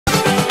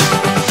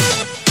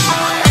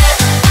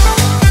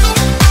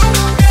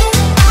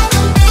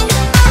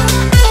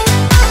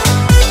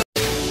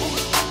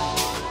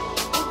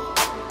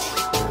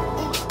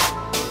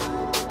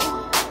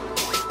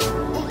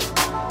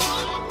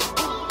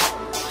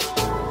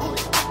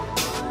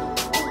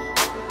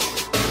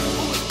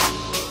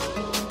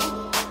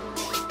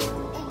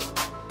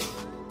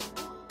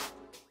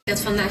Ik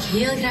had vandaag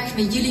heel graag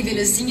met jullie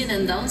willen zingen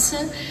en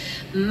dansen,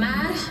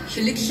 maar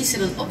gelukkig is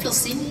er een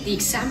oplossing die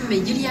ik samen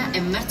met Julia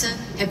en Marten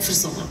heb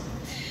verzonnen.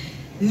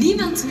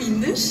 Niemand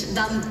minder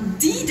dan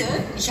Diede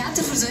gaat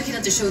ervoor zorgen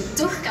dat de show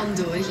toch kan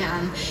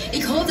doorgaan.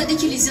 Ik hoop dat ik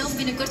jullie zelf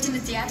binnenkort in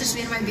de theaters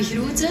weer mag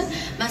begroeten,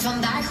 maar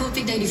vandaag hoop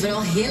ik dat jullie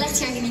vooral heel hard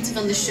gaan genieten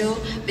van de show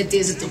met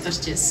deze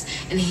toppertjes.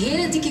 Een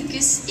hele dikke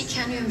kus. Ik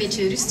ga nu een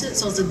beetje rusten,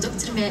 zoals de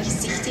dokter mij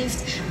gezegd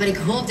heeft, maar ik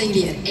hoop dat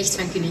jullie er echt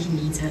van kunnen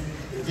genieten.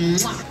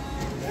 Mwah.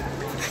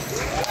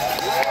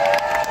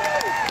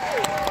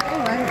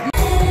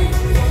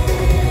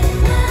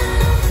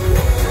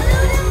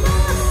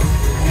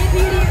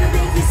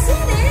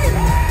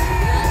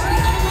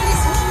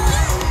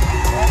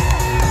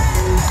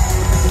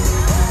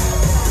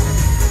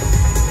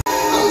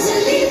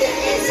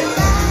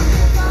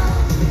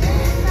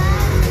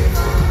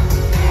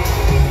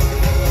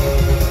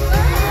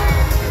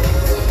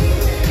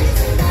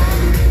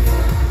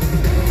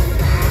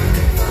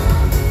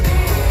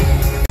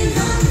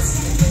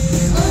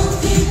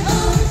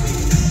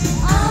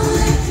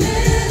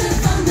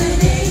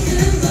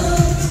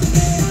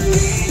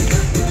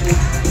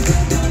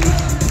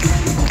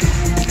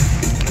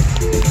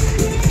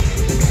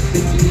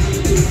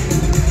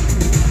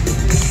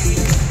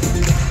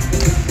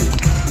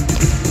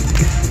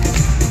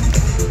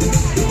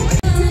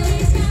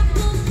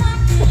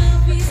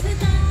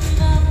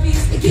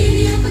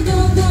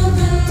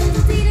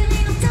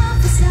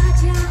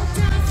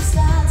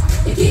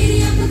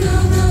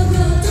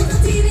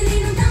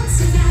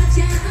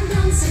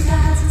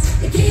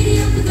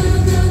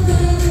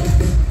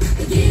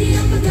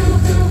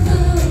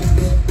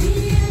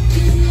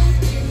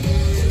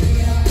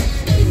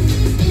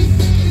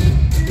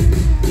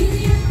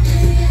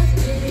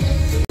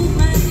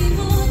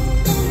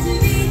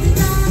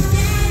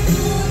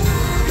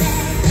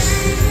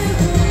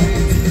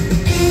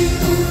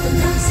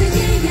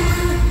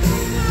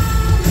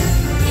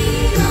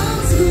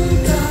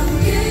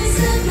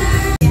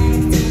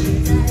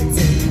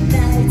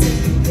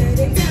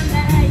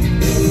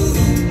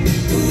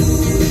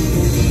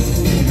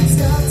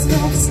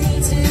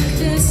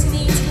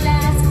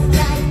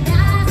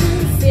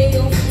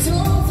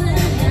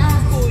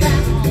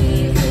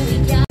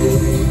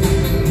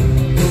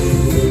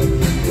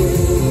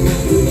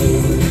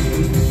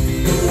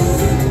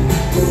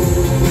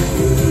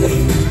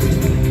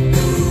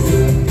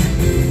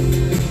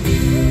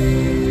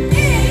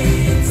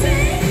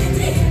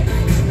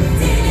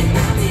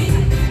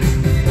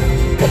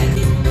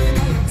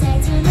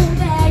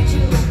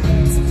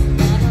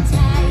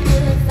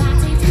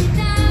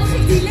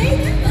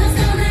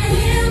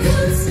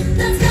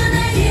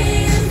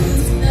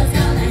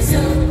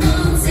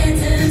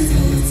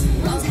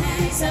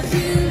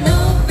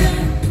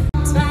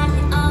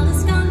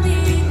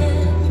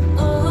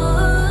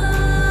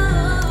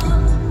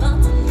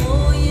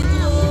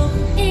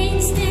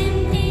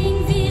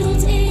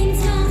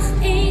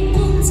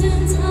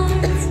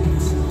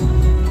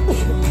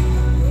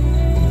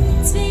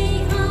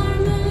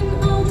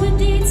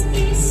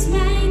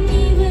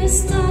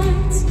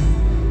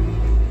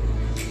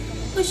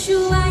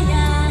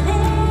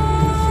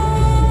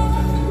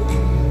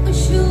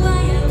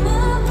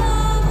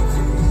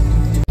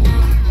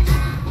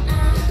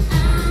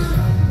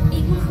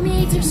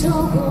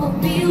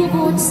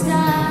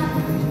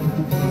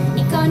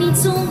 Ik kan niet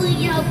zonder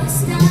jou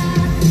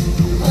bestaan,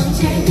 want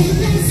jij bent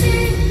mijn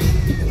superster,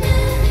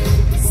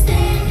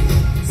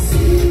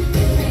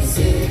 superster.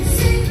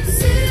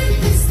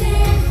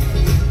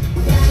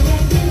 Ja,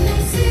 jij bent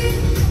mijn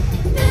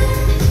superster,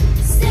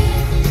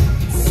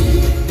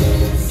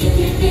 superster. Ik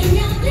herken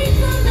jouw blik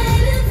van bij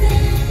de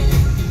weg.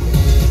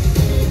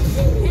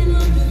 En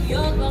op New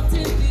York wat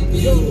een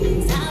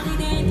publiek, taal die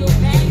denkt op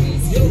mijn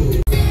muziek.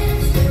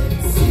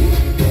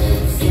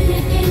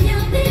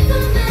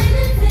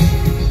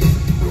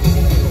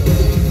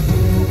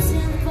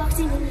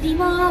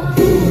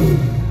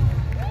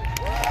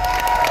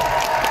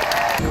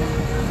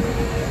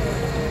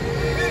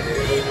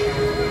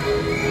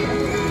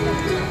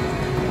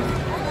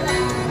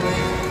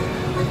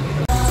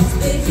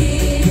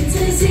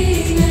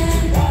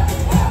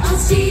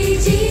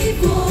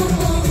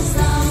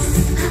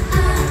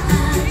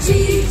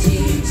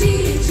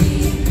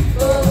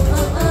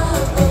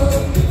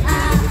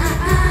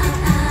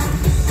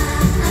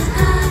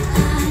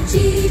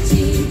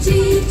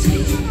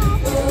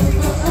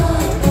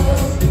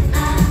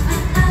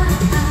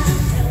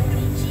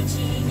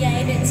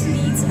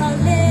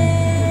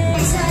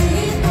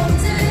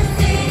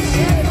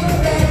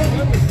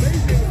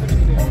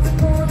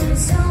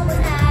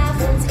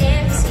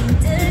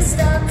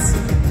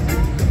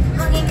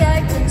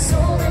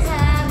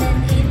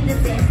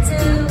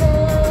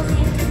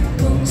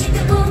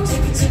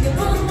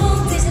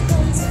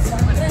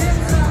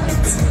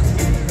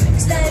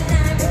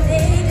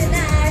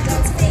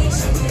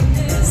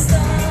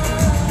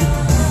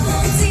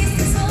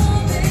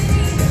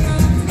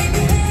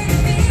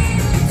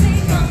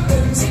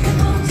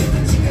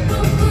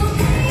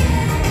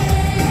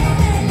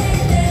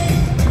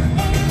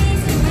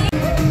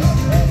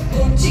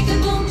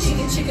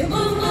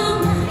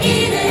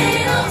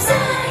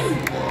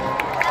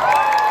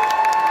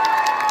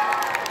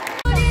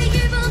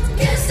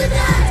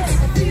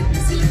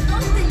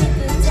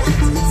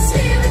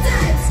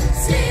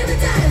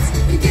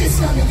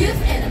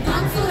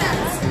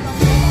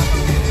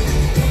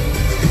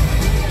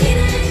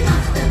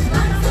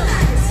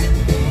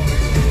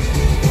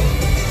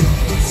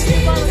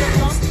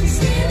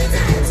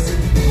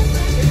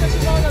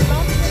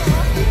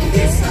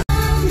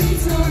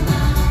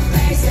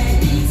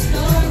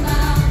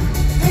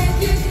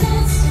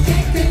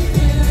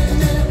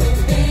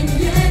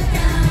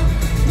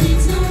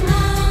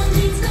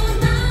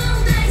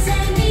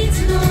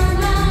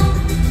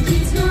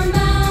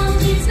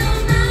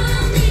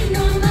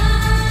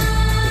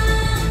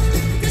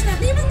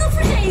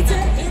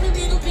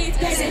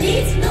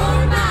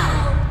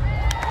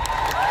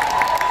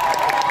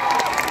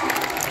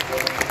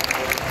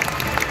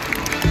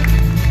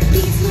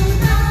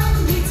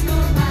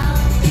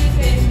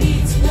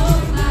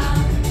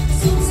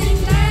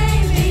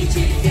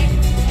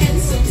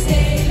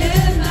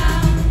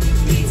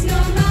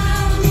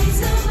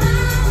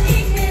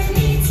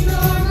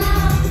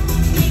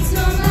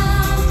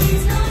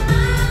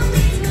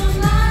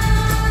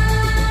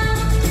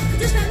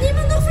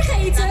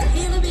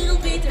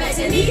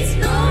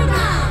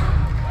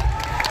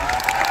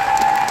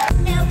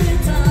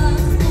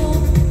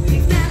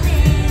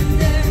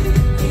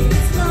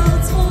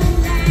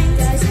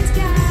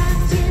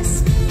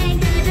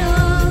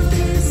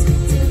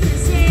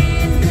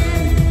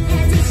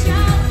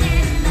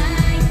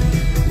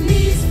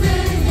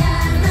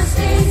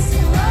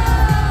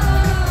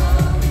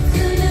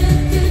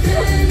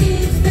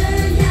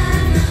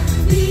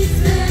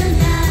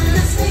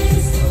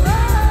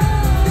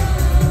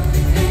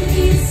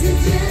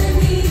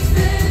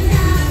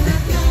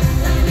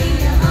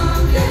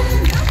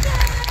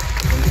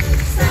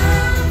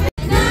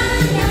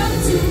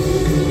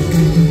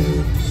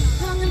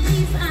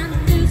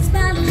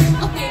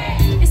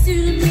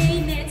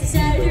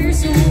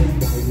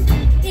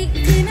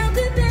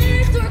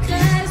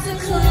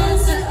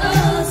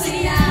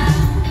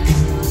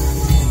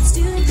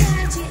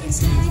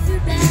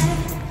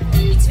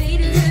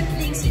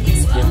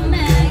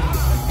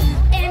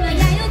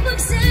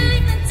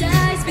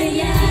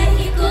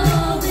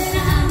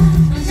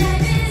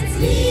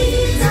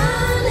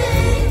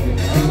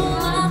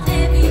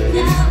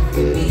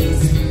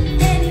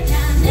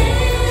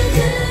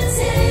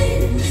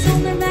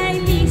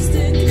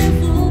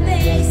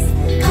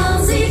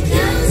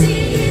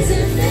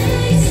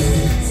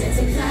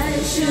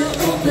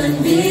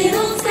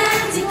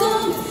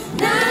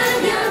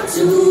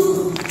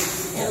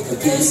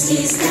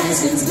 kies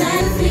 1000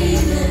 blijven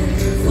vrienden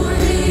voor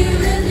heel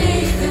het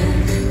leven.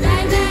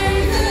 Wij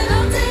blijven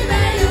altijd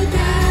bij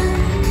elkaar.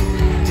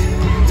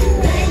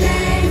 Wij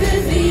blijven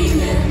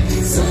vrienden,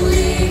 zon,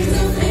 licht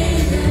of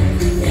regen.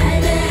 Jij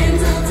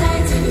bent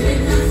altijd een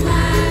glimlach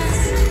waard.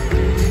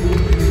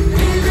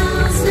 En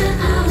als we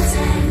oud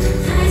zijn,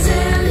 grijs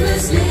en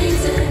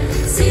versleten,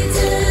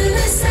 zitten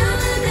we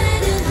samen bij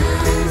de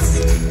haard.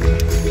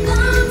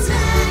 Want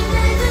wij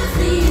blijven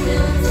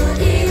vrienden voor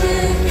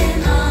eeuwig en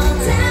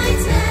altijd.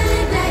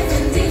 Wij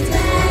blijven dicht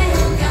bij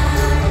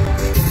elkaar.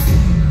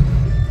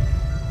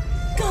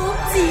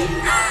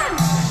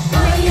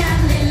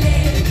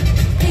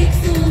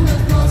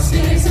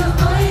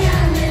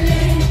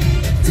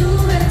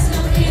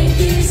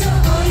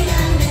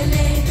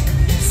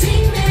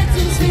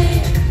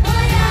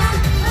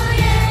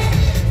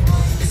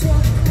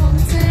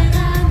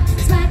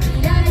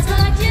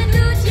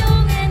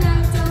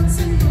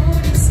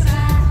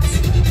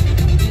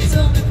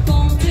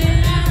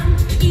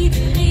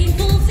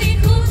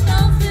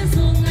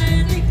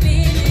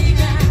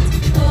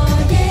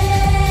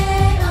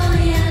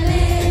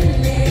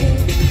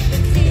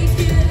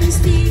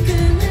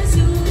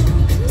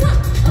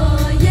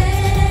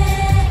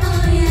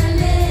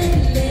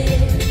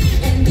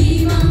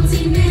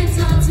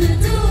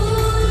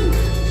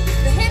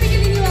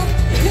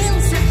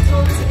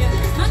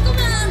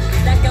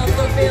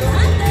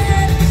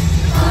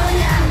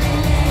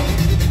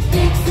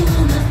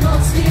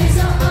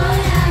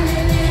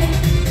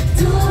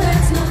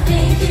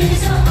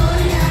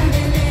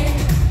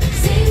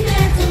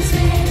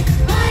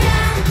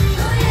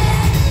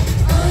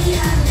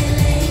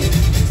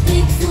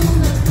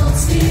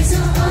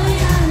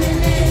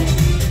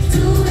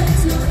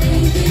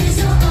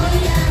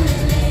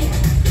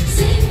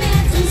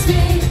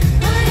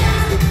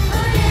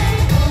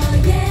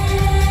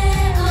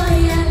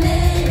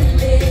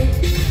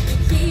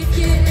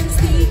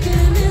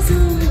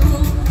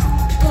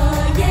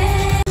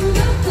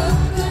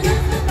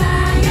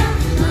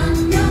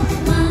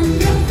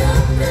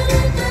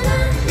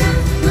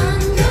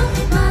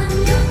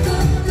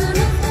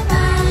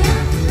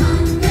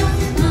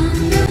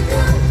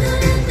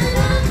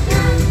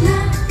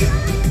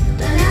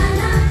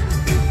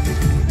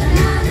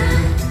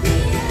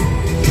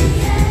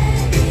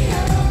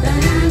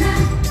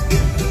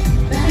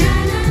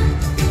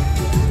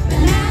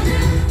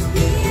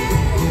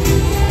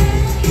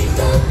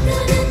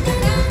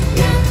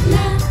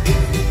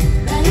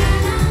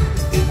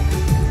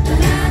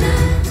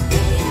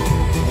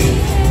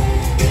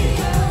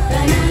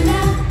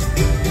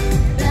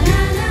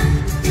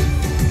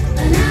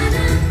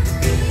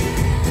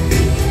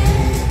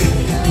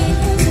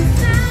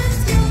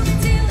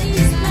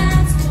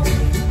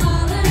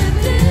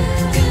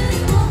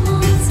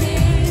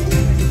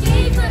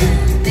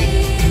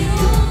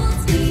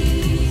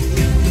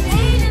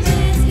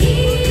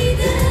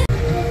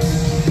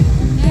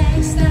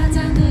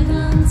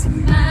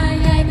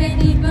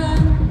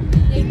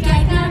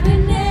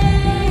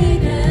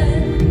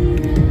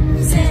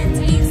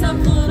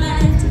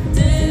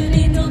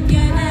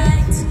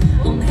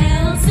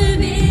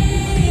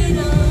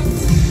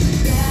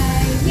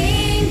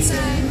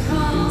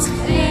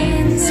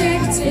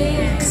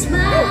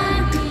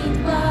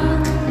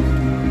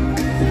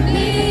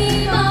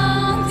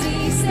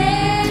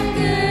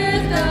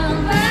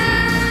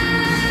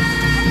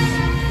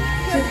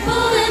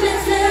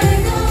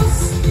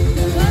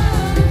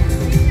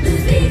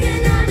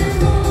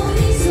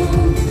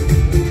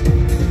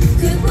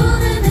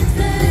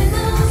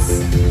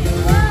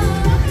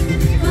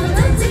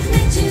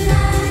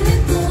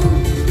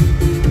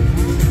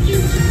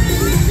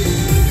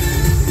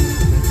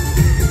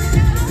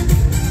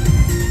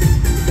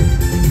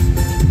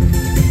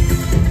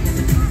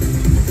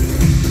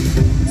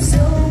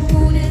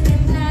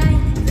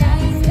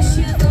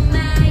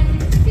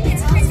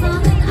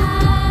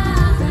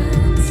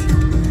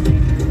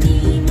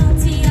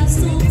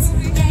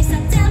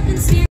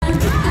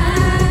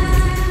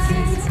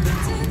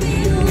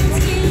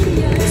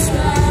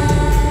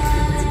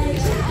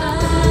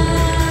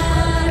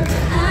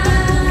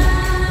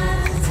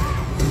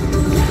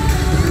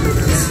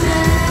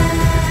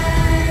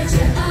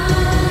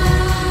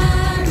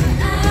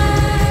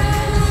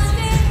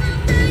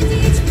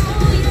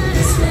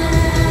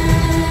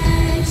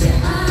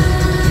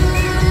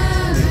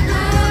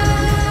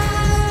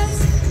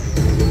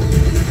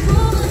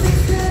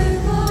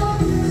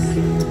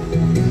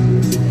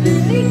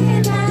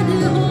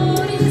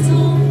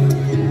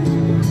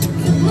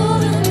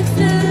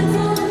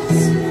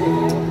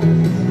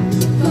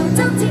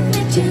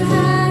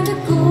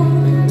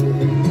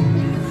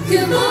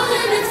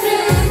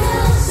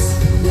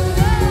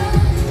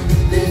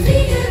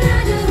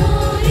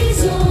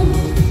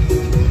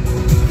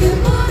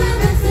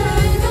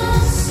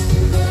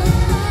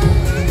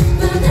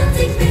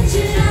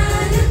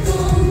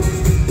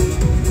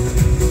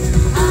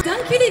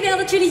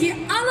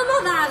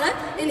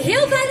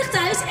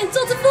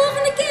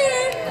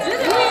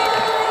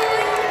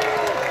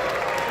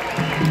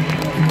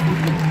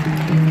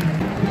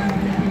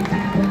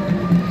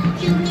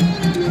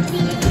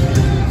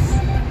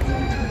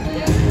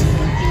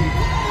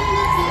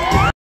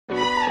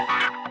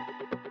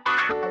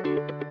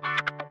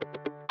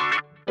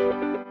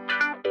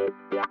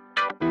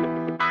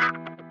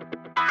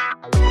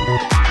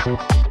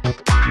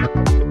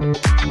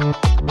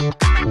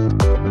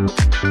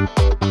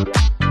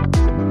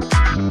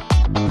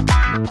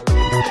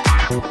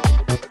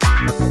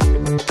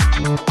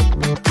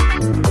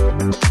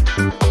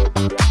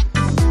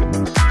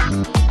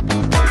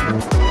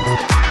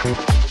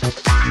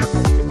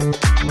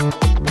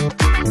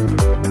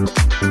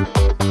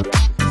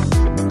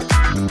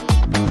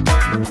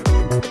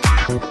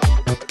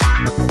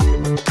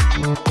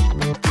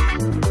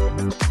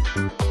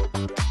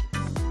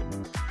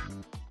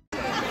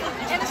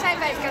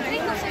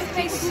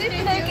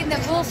 Superleuk in Den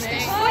Bosch.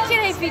 Dus vond je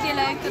deze video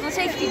leuk? Dan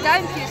zeker die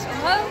duimpjes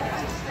omhoog.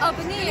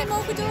 Abonneer. We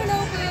mogen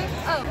doorlopen.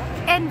 Oh.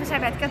 En we zijn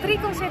bij het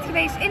K3 concert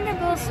geweest in Den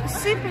Bosch.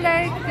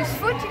 Superleuk. Dus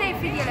vond je deze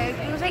video leuk?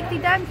 Dan zeker die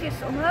duimpjes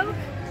omhoog.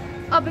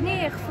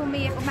 Abonneer voor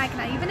meer op mijn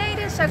kanaal hier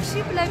beneden. Zou ik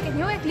superleuk en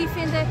heel erg lief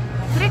vinden.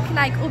 Druk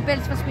like op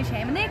belletje, want mis je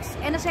helemaal niks.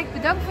 En dan zeg ik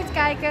bedankt voor het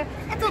kijken.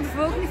 En tot de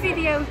volgende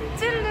video.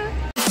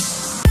 Toedeloe.